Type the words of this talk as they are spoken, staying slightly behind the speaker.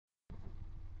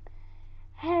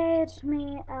it's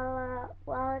me, Ella.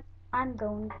 Well, I'm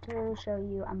going to show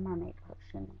you a mermaid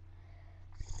potion.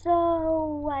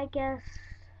 So, I guess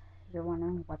you're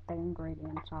wondering what the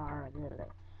ingredients are.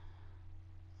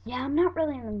 Yeah, I'm not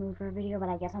really in the mood for a video, but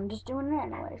I guess I'm just doing it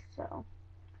anyway, so.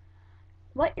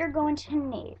 What you're going to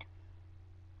need.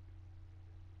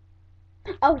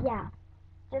 Oh, yeah.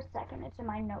 Just a second, it's in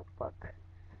my notebook.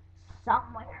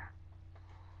 Somewhere.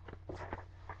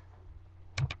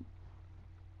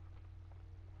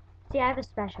 See, I have a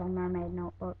special mermaid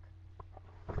notebook.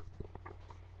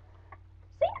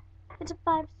 See? It's a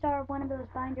 5-star, one of those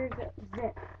binders that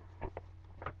zip.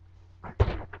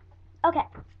 Okay.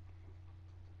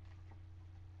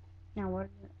 Now what?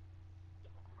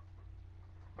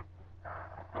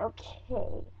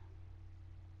 Okay.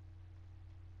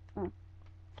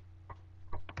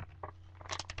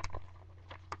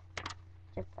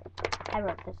 Just like, I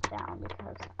wrote this down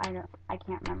because I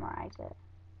can't memorize it.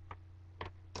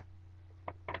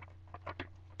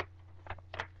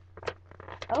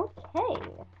 Okay.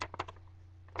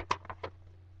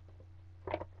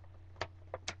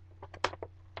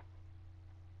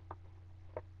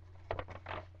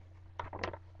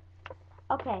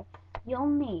 Okay, you'll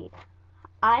need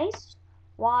ice,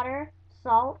 water,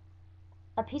 salt,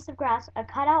 a piece of grass, a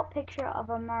cutout picture of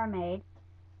a mermaid.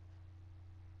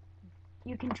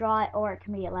 You can draw it, or it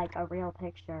can be like a real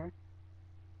picture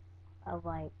of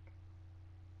like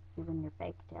you in your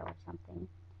fake tail or something.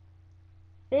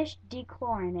 Fish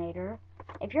dechlorinator.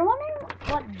 If you're wondering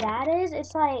what that is,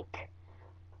 it's like,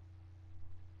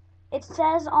 it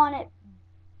says on it,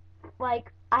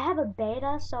 like, I have a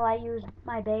beta, so I use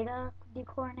my beta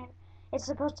dechlorinator. It's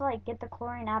supposed to like get the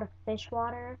chlorine out of fish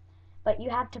water, but you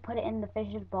have to put it in the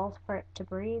fish's balls for it to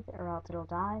breathe, or else it'll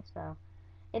die. So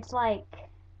it's like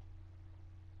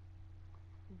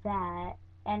that,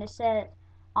 and it says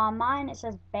on mine it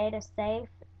says beta safe,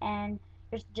 and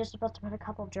you're just supposed to put a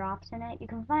couple drops in it. You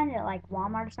can find it at like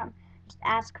Walmart or something. Just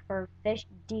ask for fish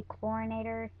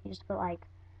dechlorinator. You just put like,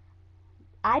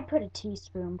 I'd put a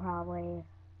teaspoon probably,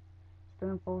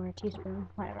 spoonful or a teaspoon,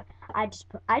 whatever. I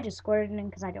just squirted it in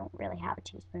because I don't really have a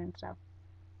teaspoon. So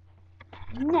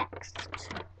next,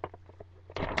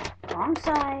 wrong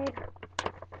side,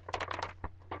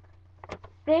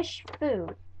 fish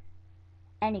food,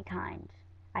 any kind.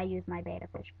 I use my beta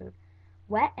fish food.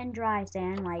 Wet and dry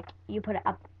sand, like you put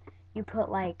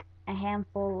like a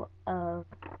handful of,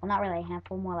 well, not really a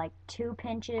handful, more like 2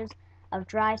 pinches of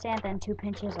dry sand, then 2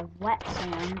 pinches of wet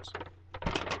sand.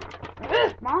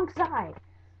 Wrong side.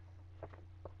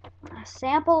 A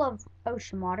sample of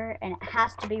ocean water, and it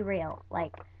has to be real,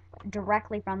 like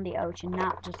directly from the ocean,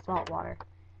 not just salt water.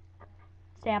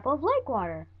 Sample of lake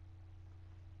water.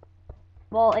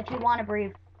 Well, if you want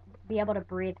to be able to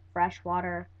breathe fresh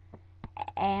water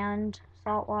and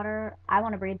salt water, I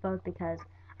want to breathe both because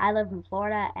I live in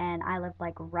Florida and I live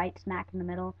like right smack in the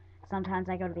middle. Sometimes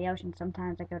I go to the ocean,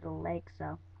 sometimes I go to the lake,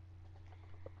 so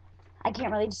I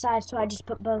can't really decide, so I just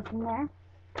put both in there.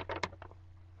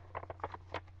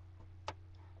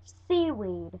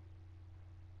 Seaweed.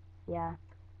 Yeah.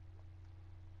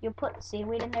 You put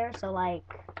seaweed in there, so like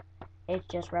it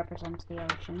just represents the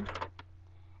ocean.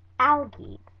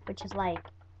 Algae, which is like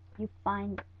you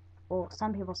find, well,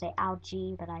 some people say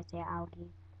algae, but I say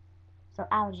algae. So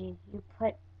algae,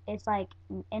 it's like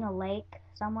in a lake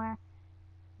somewhere.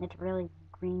 It's really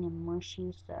green and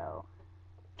mushy, so.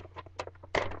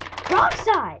 Wrong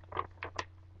side!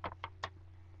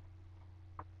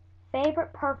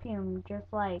 Favorite perfume, just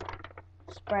like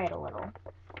spray it a little.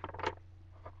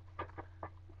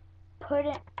 Put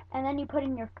it, and then you put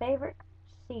in your favorite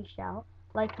seashell.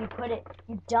 Like you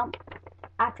dump,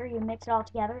 after you mix it all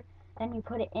together, then you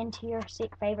put it into your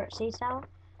favorite seashell.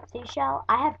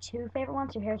 I have 2 favorite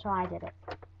ones, so here's how I did it.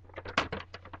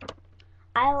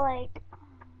 I like,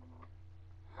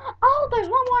 oh, there's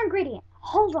one more ingredient.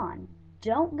 Hold on,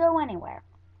 don't go anywhere.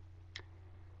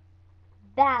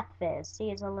 Bath fizz. See,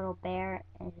 it's a little bear,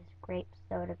 and it's grape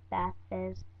soda bath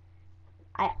fizz.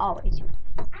 I always use.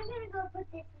 I'm gonna go put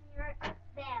this in your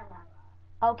umbrella.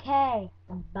 Okay,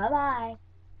 bye-bye.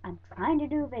 I'm trying to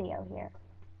do a video here.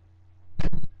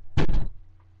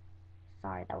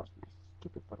 Sorry, that was my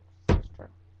stupid little sister.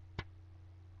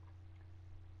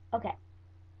 Okay.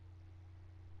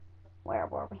 Where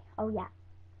were we? Oh, yeah.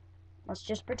 Let's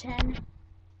just pretend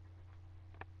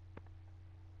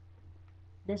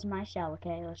this is my shell,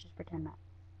 okay? Let's just pretend that.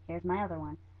 Here's my other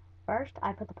one. First,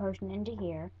 I put the potion into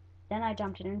here. Then I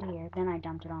dumped it into here. Then I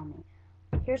dumped it on me.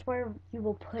 Here's where you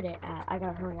will put it at. I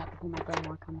gotta hurry up before my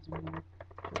grandma comes in here.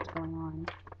 See what's going on.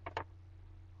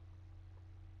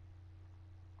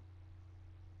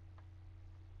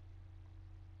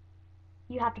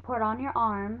 You have to put on your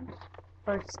arms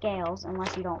for scales,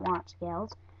 unless you don't want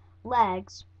scales.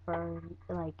 Legs for,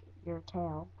 like, your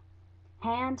tail.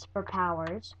 Hands for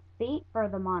powers. Feet for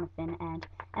the monofin end.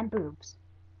 And boobs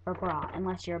for bra,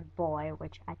 unless you're a boy,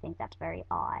 which I think that's very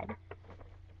odd.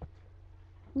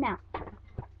 Now,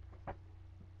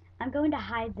 I'm going to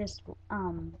hide this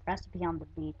recipe on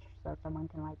the beach so someone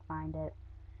can, like, find it.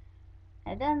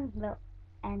 And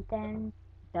then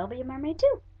there'll be a mermaid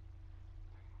too.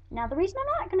 Now, the reason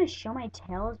I'm not going to show my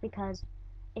tail is because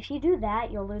if you do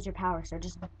that, you'll lose your power, so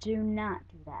just do not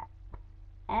do that.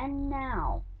 And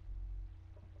now,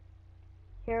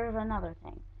 here's another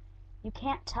thing. You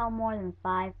can't tell more than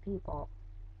 5 people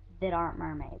that aren't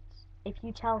mermaids.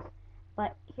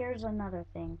 But here's another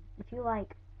thing.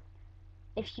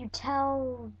 If you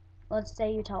tell, let's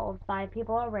say you told 5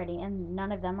 people already and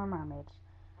none of them are mermaids,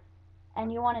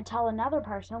 and you want to tell another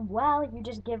person, well, you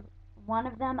just give one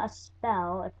of them a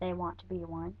spell if they want to be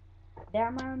one.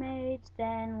 They're mermaids,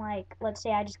 then, like, let's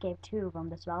say I just gave 2 of them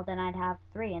the spell, then I'd have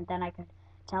 3, and then I could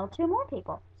tell 2 more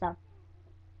people. So,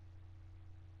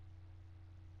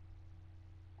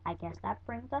 I guess that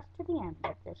brings us to the end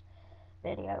of this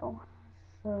video.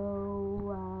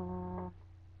 So,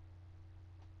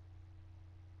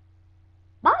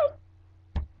 bye!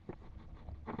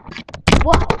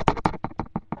 Whoa!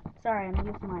 Sorry, I'm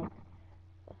using, like,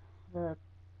 the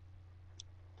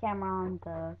camera on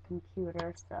the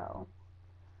computer, so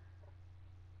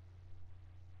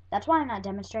that's why I'm not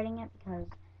demonstrating it, because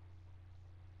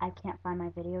I can't find my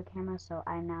video camera, so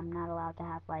I'm not allowed to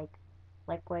have, like,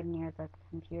 liquid near the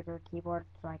computer keyboard,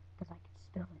 so because I could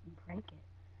spill it and break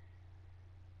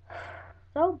it.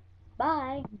 So,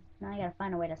 bye! Now I gotta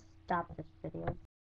find a way to stop this video.